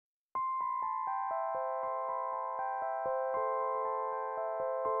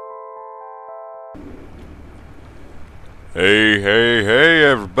Hey,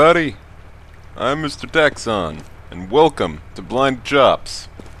 everybody! I'm Mr. Daxon, and welcome to Blind Chops.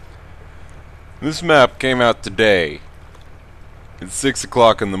 This map came out today. It's 6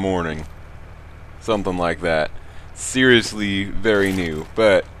 o'clock in the morning. Something like that. Seriously very new,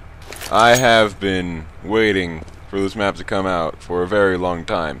 but I have been waiting for this map to come out for a very long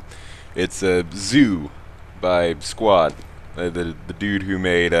time. It's a Zoo by Squad, the dude who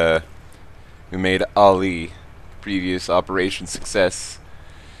made Ali, previous Operation Success.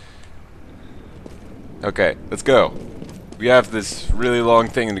 Okay, let's go. We have this really long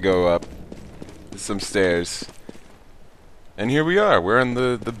thing to go up. There's some stairs. And here we are. We're in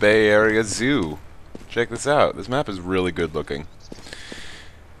the Bay Area Zoo. Check this out. This map is really good looking.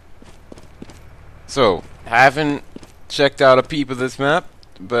 So, haven't checked out a peep of this map,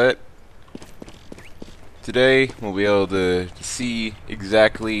 but today we'll be able to see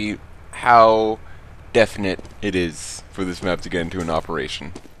exactly how definite it is for this map to get into an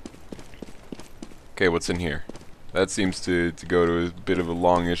operation. Okay, what's in here? That seems to go to a bit of a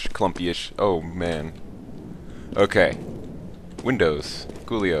longish, clumpy-ish... Oh, man. Okay. Windows.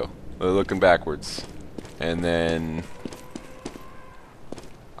 Coolio. Looking backwards. And then...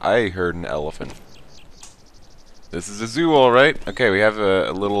 I heard an elephant. This is a zoo, alright. Okay, we have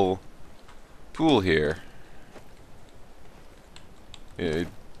a little pool here. You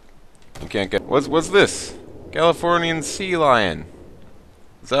can't get... What's this? Californian sea lion.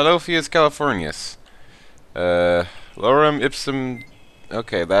 Xalophius californius. Lorem ipsum...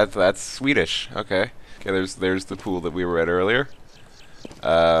 Okay, that's Swedish. Okay. Okay, there's the pool that we were at earlier.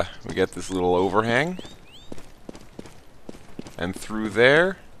 We get this little overhang. And through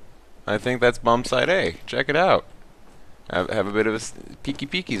there, I think that's bomb site A. Check it out. Have a bit of a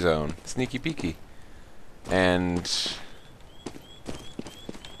peeky zone. Sneaky peeky. And...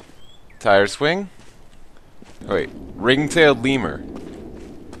 tire swing? Oh, wait. Ring-tailed lemur.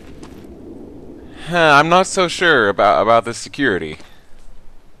 I'm not so sure about the security.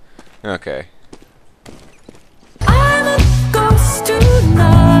 Okay. I'm a ghost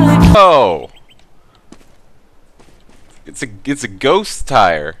tonight. Oh, it's a ghost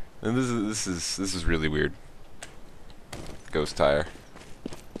tire, and this is really weird. Ghost tire.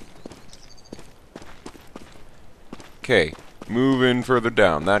 Okay, moving further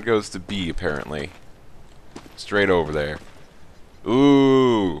down. That goes to B apparently. Straight over there.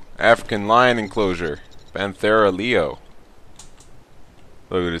 Ooh, African lion enclosure. Panthera leo.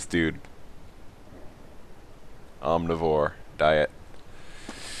 Look at this dude. Omnivore diet.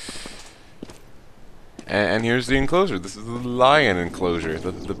 And here's the enclosure. This is the lion enclosure.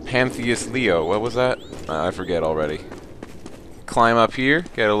 The Pantheus leo. What was that? I forget already. Climb up here.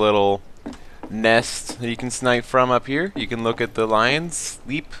 Get a little nest that you can snipe from up here. You can look at the lions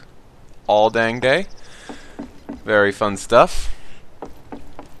sleep all dang day. Very fun stuff.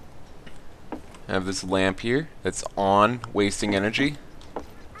 I have this lamp here that's on, wasting energy.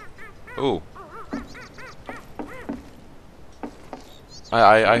 Oh,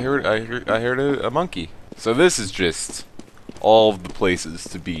 I heard a monkey. So this is just all of the places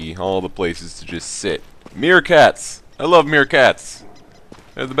to be, all the places to just sit. Meerkats. I love meerkats.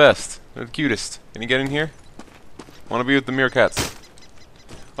 They're the best. They're the cutest. Can you get in here? Want to be with the meerkats?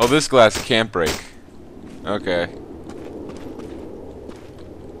 Oh, this glass can't break. Okay.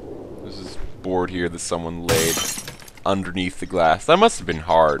 Board here that someone laid underneath the glass. That must have been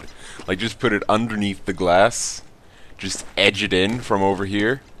hard. Like, just put it underneath the glass. Just edge it in from over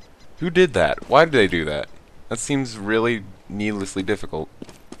here. Who did that? Why did they do that? That seems really needlessly difficult.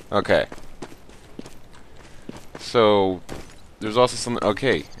 Okay. So, there's also something...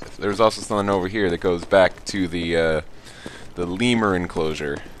 Okay. There's also something over here that goes back to the lemur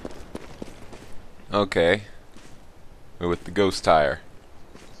enclosure. Okay. With the ghost tire.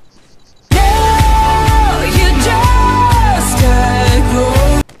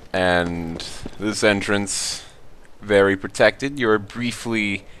 And this entrance, very protected. You're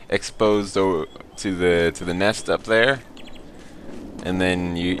briefly exposed to the nest up there, and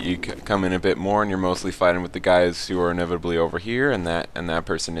then you come in a bit more, and you're mostly fighting with the guys who are inevitably over here, and that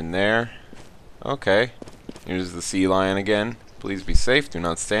person in there. Okay, here's the sea lion again. Please be safe. Do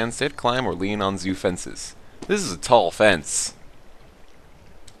not stand, sit, climb, or lean on zoo fences. This is a tall fence.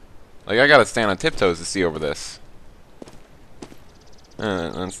 Like, I gotta stand on tiptoes to see over this.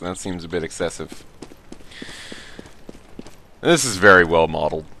 That seems a bit excessive. This is very well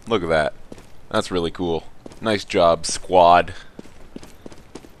modeled. Look at that. That's really cool. Nice job, Squad.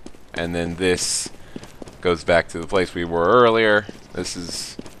 And then this goes back to the place we were earlier. This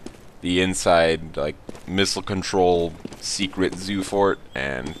is the inside, like, missile control secret zoo fort,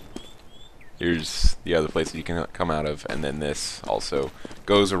 and Here's the other place that you can come out of, and then this also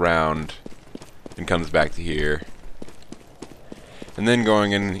goes around and comes back to here. And then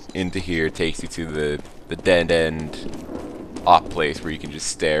going into here takes you to the dead end op place where you can just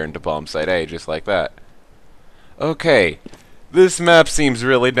stare into bomb site A just like that. Okay, this map seems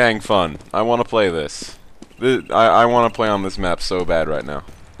really dang fun. I want to play this. I want to play on this map so bad right now.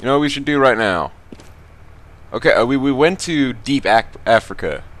 You know what we should do right now? Okay, we went to Deep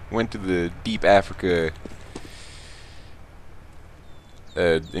Africa. Went to the Deep Africa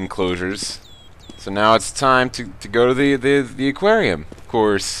enclosures. So now it's time to go to the aquarium. Of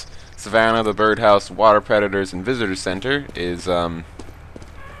course, Savannah, the Birdhouse, Water Predators, and Visitor Center is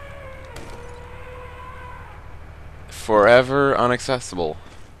forever inaccessible.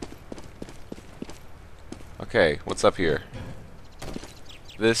 Okay, what's up here?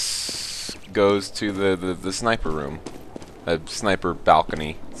 This goes to the sniper room. A sniper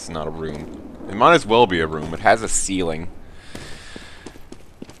balcony. It's not a room. It might as well be a room. It has a ceiling.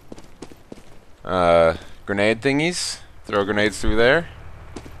 Grenade thingies. Throw grenades through there.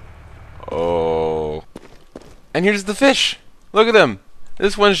 Oh. And here's the fish. Look at him.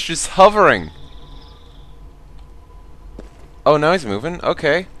 This one's just hovering. Oh, now he's moving.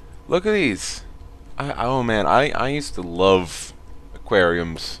 Okay. Look at these. Oh man, I used to love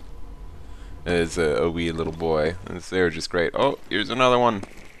aquariums as a wee little boy. They were just great. Oh, here's another one.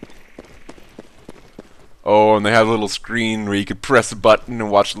 Oh, and they had a little screen where you could press a button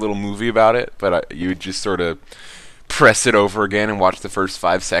and watch a little movie about it, but you would just sort of press it over again and watch the first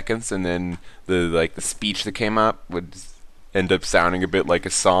 5 seconds, and then the speech that came up would end up sounding a bit like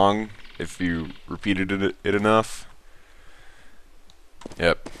a song if you repeated it enough.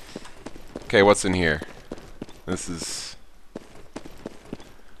 Yep. Okay, what's in here? This is...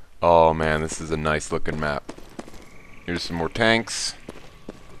 Oh man, this is a nice looking map. Here's some more tanks.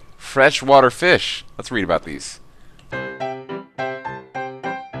 Freshwater fish. Let's read about these.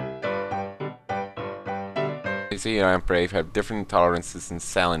 Daisy and Lamprey have different tolerances and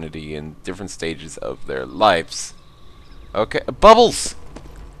salinity in different stages of their lives. Okay, bubbles!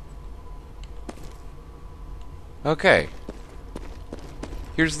 Okay.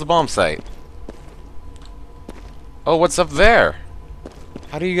 Here's the bomb site. Oh, what's up there?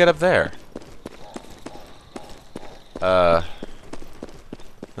 How do you get up there?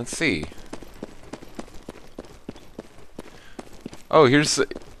 Let's see. Oh,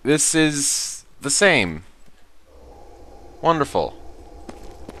 this is the same. Wonderful.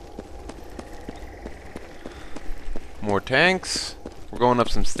 More tanks. We're going up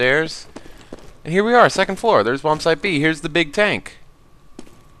some stairs. And here we are, second floor. There's bomb site B. Here's the big tank.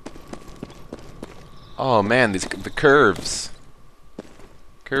 Oh man, the curves.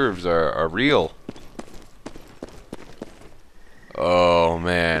 Curves are real. Oh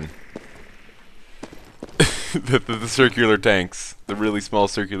man. the circular tanks. The really small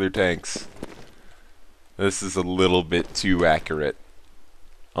circular tanks. This is a little bit too accurate.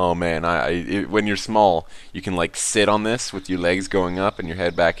 Oh man, when you're small, you can like sit on this with your legs going up and your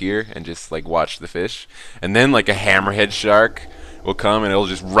head back here and just like watch the fish. And then like a hammerhead shark will come and it'll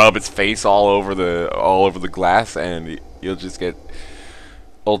just rub its face all over the glass, and you'll just get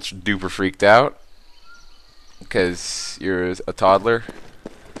ultra duper freaked out because you're a toddler.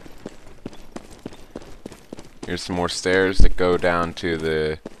 Here's some more stairs that go down to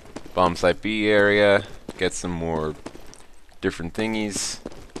the bomb site B area. Get some more different thingies.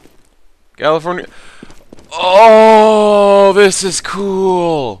 California. Oh, this is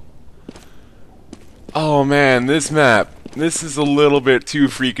cool. Oh man, this map. This is a little bit too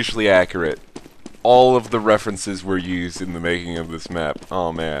freakishly accurate. All of the references were used in the making of this map.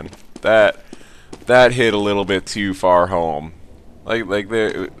 Oh man, that hit a little bit too far home. Like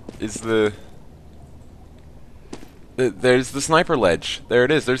there is there's the sniper ledge. There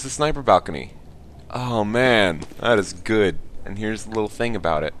it is. There's the sniper balcony. Oh man, that is good. And here's the little thing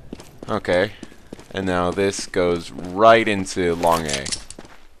about it. Okay, and now this goes right into Long A,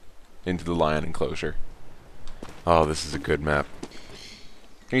 into the lion enclosure. Oh, this is a good map.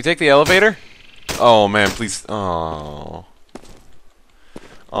 Can you take the elevator? Oh man, please. Oh.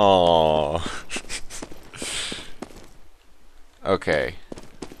 Oh. Okay.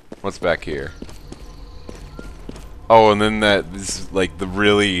 What's back here? Oh, and then this is like the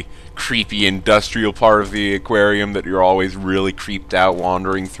really creepy industrial part of the aquarium that you're always really creeped out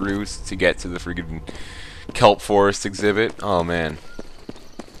wandering through to get to the friggin' kelp forest exhibit. Oh man.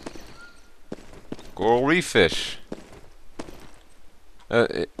 Coral reef fish.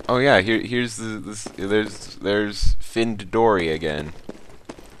 Oh yeah, here's there's Find Dory again,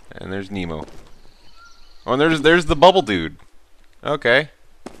 and there's Nemo. Oh, and there's the bubble dude. Okay.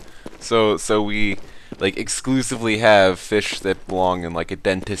 So we like exclusively have fish that belong in like a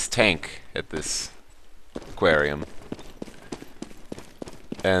dentist tank at this aquarium.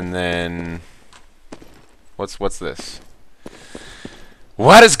 And then what's this?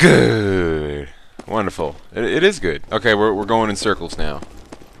 What is good? Wonderful. It is good. Okay, we're going in circles now.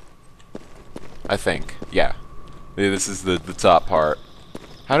 I think. Yeah. This is the top part.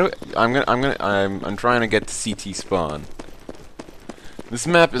 How do I'm trying to get to CT spawn. This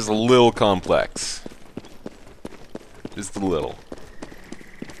map is a little complex. Just a little.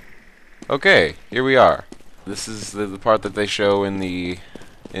 Okay, here we are. This is the part that they show in the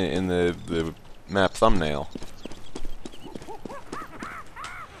map thumbnail.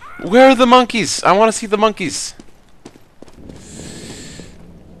 Where are the monkeys? I want to see the monkeys.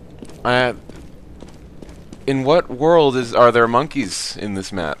 In what world are there monkeys in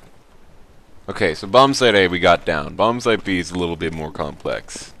this map? Okay, so bomb site A we got down. Bomb site B is a little bit more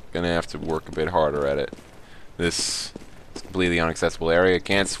complex. Gonna have to work a bit harder at it. This is a completely inaccessible area.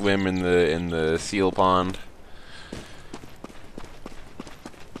 Can't swim in the seal pond.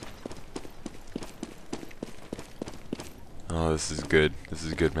 Oh, this is good. This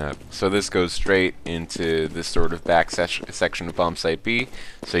is a good map. So this goes straight into this sort of back section of bomb site B.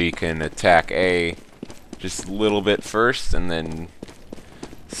 So you can attack A just a little bit first, and then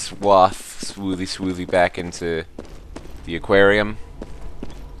swoothy back into the aquarium.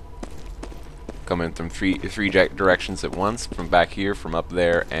 Coming from three directions at once, from back here, from up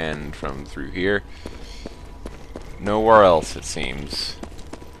there, and from through here. Nowhere else, it seems.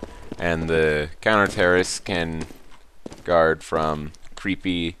 And the counter terrorists can guard from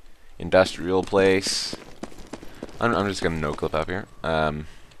creepy industrial place. I'm just gonna no clip up here.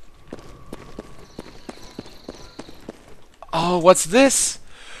 Oh, what's this?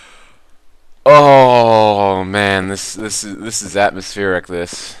 Oh man, this is atmospheric.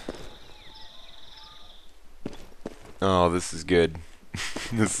 This. Oh, this is good.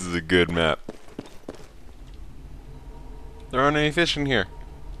 This is a good map. There aren't any fish in here.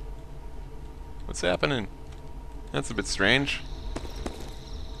 What's happening? That's a bit strange.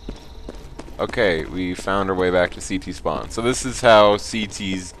 Okay, we found our way back to CT spawn. So this is how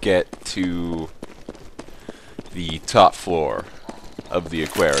CTs get to the top floor of the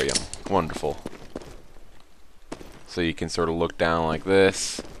aquarium. Wonderful. So you can sort of look down like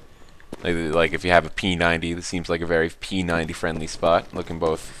this. Like if you have a P90, this seems like a very P90 friendly spot. Looking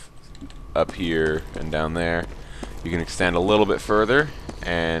both up here and down there. You can extend a little bit further,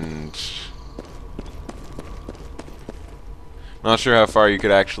 and not sure how far you could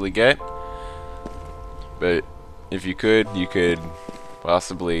actually get, but if you could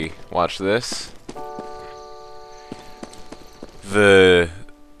possibly watch this. The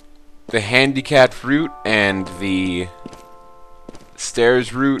handicapped route and the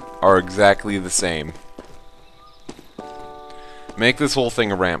stairs route are exactly the same. Make this whole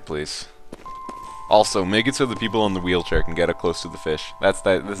thing a ramp, please. Also, make it so the people in the wheelchair can get up close to the fish.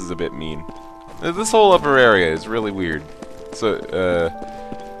 This is a bit mean. This whole upper area is really weird. So,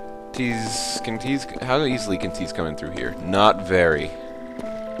 how easily can T's come in through here? Not very.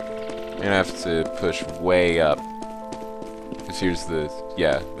 You're gonna have to push way up. Because here's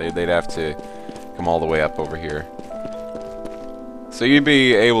they'd have to come all the way up over here. So you'd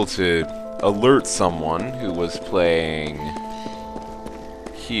be able to alert someone who was playing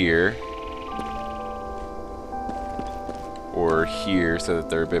here or here, so that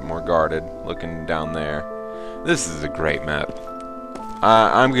they're a bit more guarded, looking down there. This is a great map.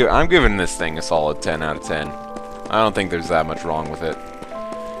 I'm giving this thing a solid 10 out of 10. I don't think there's that much wrong with it.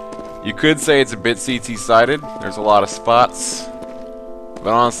 You could say it's a bit CT-sided. There's a lot of spots,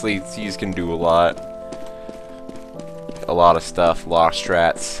 but honestly, T's can do a lot of stuff, a lot of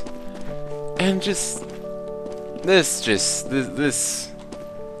strats, and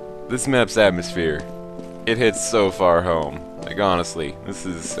this map's atmosphere. It hits so far home. Like honestly, this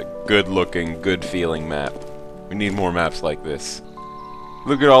is a good-looking, good-feeling map. We need more maps like this.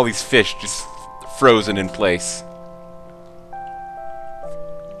 Look at all these fish just frozen in place.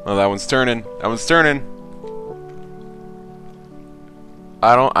 Oh, that one's turning. That one's turning.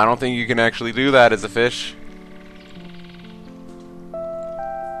 I don't think you can actually do that as a fish.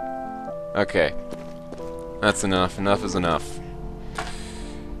 Okay. That's enough. Enough is enough.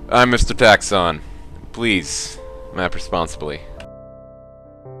 I'm Mr. Taxon. Please, map responsibly.